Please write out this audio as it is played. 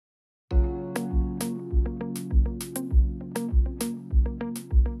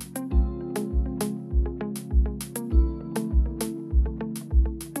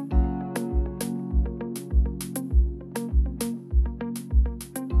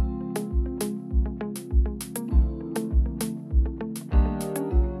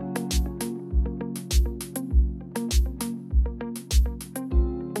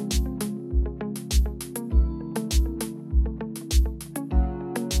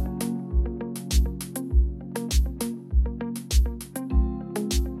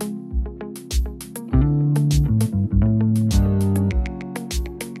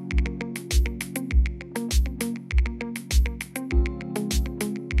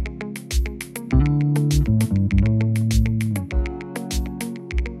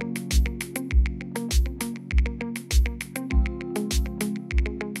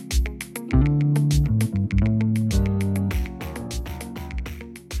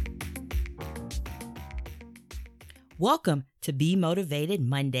Welcome to Be Motivated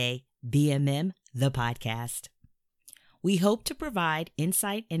Monday, BMM, the podcast. We hope to provide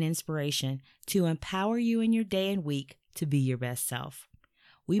insight and inspiration to empower you in your day and week to be your best self.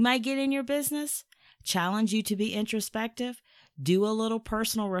 We might get in your business, challenge you to be introspective, do a little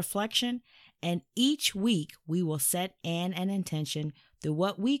personal reflection, and each week we will set an intention through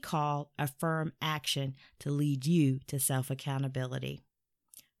what we call affirm action to lead you to self-accountability.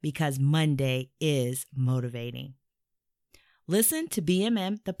 Because Monday is motivating. Listen to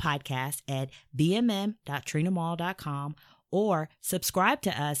BMM, the podcast at bmm.trinamall.com or subscribe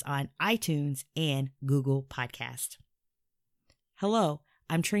to us on iTunes and Google Podcast. Hello,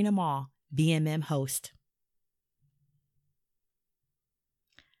 I'm Trina Mall, BMM host.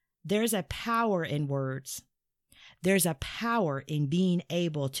 There's a power in words. There's a power in being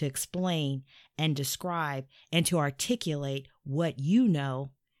able to explain and describe and to articulate what you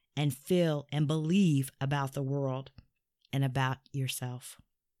know and feel and believe about the world and about yourself.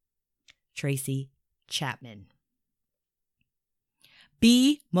 Tracy Chapman.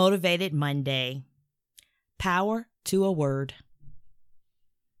 Be Motivated Monday. Power to a word.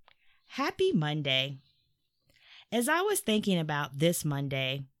 Happy Monday. As I was thinking about this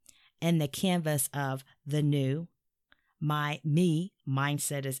Monday and the canvas of the new, my me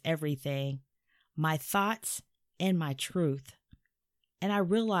mindset is everything, my thoughts and my truth. And I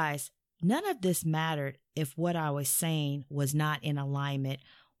realized none of this mattered if what I was saying was not in alignment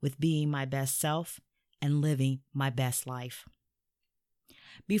with being my best self and living my best life.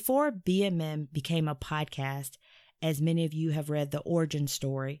 Before BMM became a podcast, as many of you have read the origin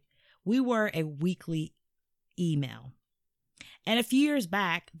story, we were a weekly email. And a few years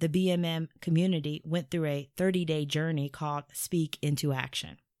back, the BMM community went through a 30-day journey called Speak into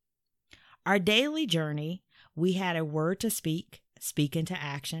Action. Our daily journey, we had a word to speak into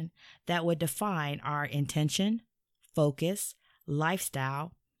action that would define our intention, focus,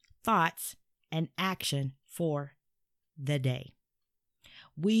 lifestyle, thoughts, and action for the day.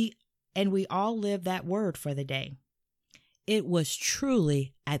 We all lived that word for the day. It was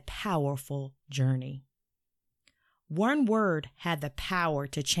truly a powerful journey. One word had the power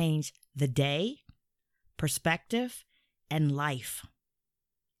to change the day, perspective, and life.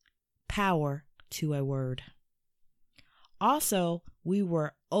 Power to a word. Also, we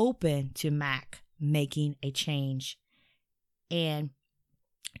were open to making a change and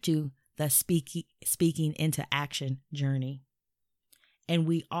to the speaking into action journey. And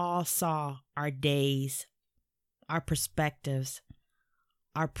we all saw our days, our perspectives,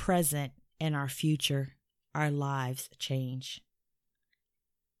 our present and our future, our lives change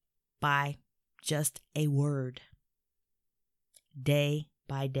by just a word, day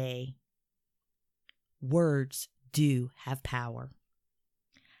by day. Words do have power.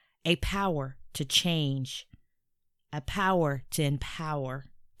 A power to change, a power to empower,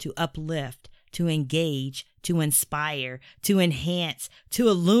 to uplift, to engage, to inspire, to enhance, to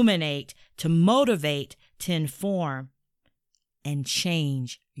illuminate, to motivate, to inform, and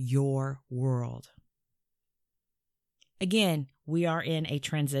change your world. Again, we are in a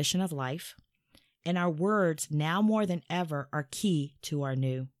transition of life, and our words now more than ever are key to our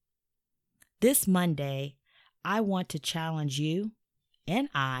new. This Monday, I want to challenge you and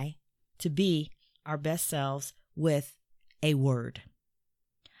I to be our best selves with a word.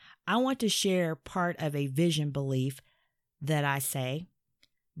 I want to share part of a vision belief that I say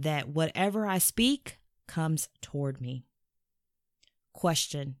that whatever I speak comes toward me.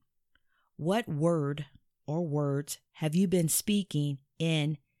 Question: what word or words have you been speaking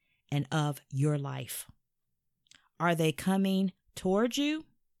in and of your life? Are they coming towards you?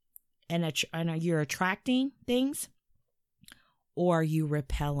 And are you attracting things, or are you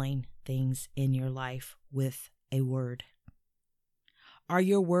repelling things in your life with a word? Are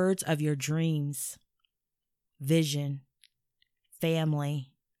your words of your dreams, vision,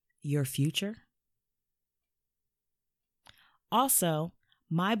 family, your future? Also,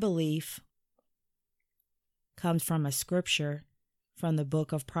 my belief comes from a scripture from the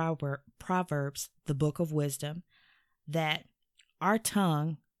book of Proverbs, the book of wisdom, that our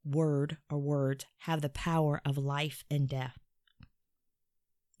tongue, word or words, have the power of life and death.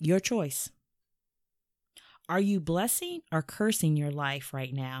 Your choice. Are you blessing or cursing your life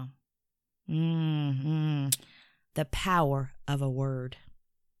right now? The power of a word.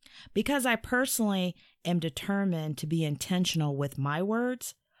 Because I personally am determined to be intentional with my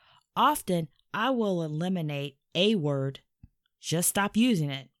words, often I will eliminate a word, just stop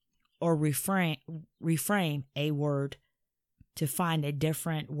using it, or reframe a word to find a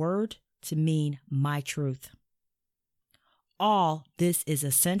different word to mean my truth. All this is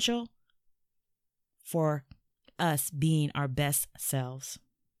essential for us being our best selves.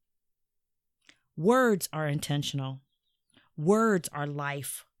 Words are intentional. Words are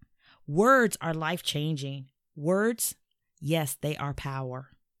life. Words are life-changing. Words, yes, they are power.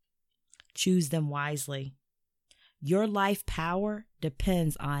 Choose them wisely. Your life power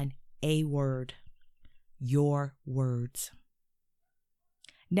depends on a word, your words.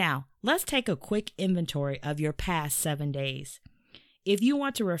 Now, let's take a quick inventory of your past 7 days. If you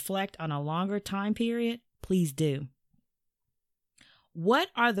want to reflect on a longer time period, please do. What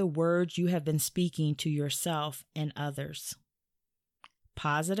are the words you have been speaking to yourself and others?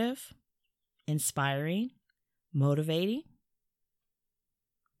 Positive, inspiring, motivating?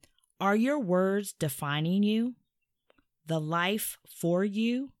 Are your words defining you? The life for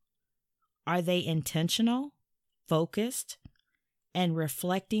you? Are they intentional, focused, and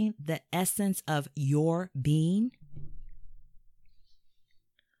reflecting the essence of your being?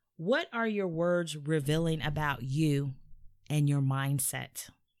 What are your words revealing about you and your mindset?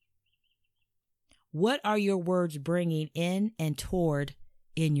 What are your words bringing in and toward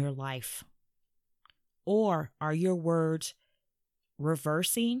in your life? Or are your words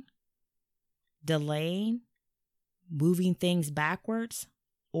reversing, delaying, moving things backwards?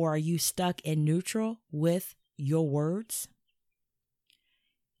 Or are you stuck in neutral with your words?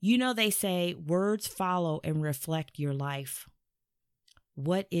 You know, they say words follow and reflect your life.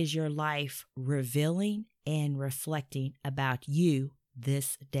 What is your life revealing and reflecting about you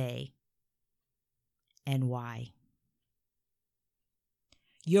this day? And why?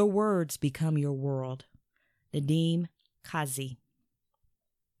 Your words become your world. Nadim Kazi.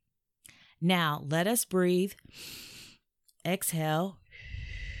 Now, let us breathe. Exhale.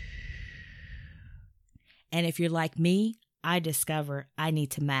 And if you're like me, I discover I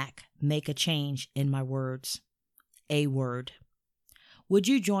need to make a change in my words. A word. Would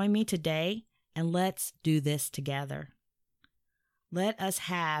you join me today and let's do this together? Let us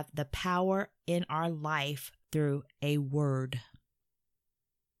have the power in our life through a word.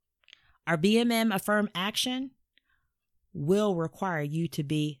 Our BMM Affirm action will require you to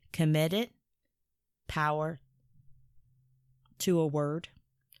be committed, power to a word,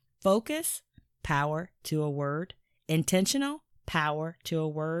 focus, power to a word, intentional, power to a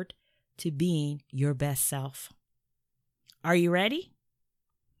word, to being your best self. Are you ready?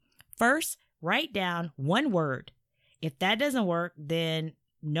 First, write down one word. If that doesn't work, then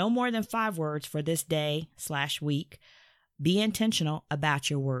no more than 5 words for this day/week. Be intentional about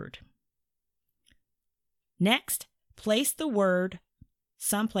your word. Next, place the word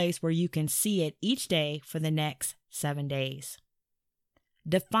someplace where you can see it each day for the next 7 days.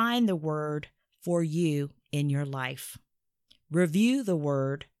 Define the word for you in your life. Review the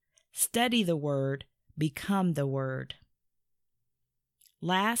word, study the word, become the word.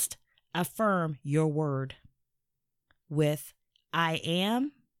 Last, affirm your word with I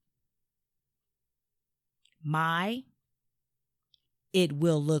am, my, it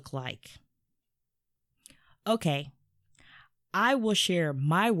will look like. Okay, I will share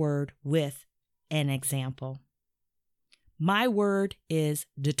my word with an example. My word is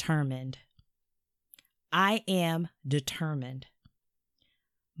determined. I am determined.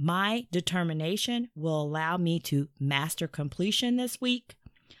 My determination will allow me to master completion this week,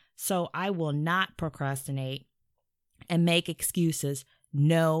 so I will not procrastinate and make excuses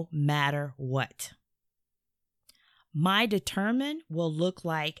no matter what. My determined will look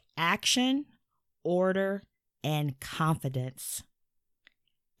like action, order, and confidence.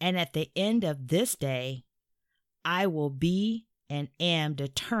 And at the end of this day, I will be and am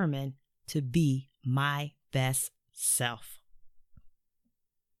determined to be my best self.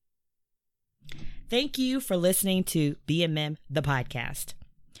 Thank you for listening to BMM, the podcast.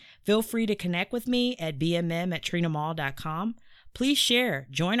 Feel free to connect with me at bmm@trinamall.com. Please share,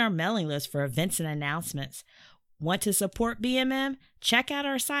 join our mailing list for events and announcements. Want to support BMM? Check out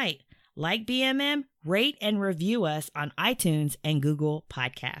our site. Like BMM, rate and review us on iTunes and Google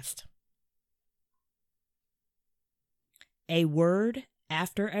Podcast. A word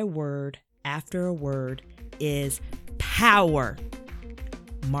after a word after a word is power.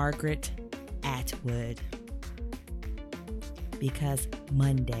 Margaret Atwood. Because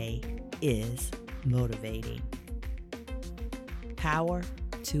Monday is motivating. Power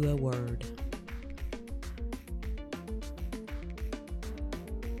to a word.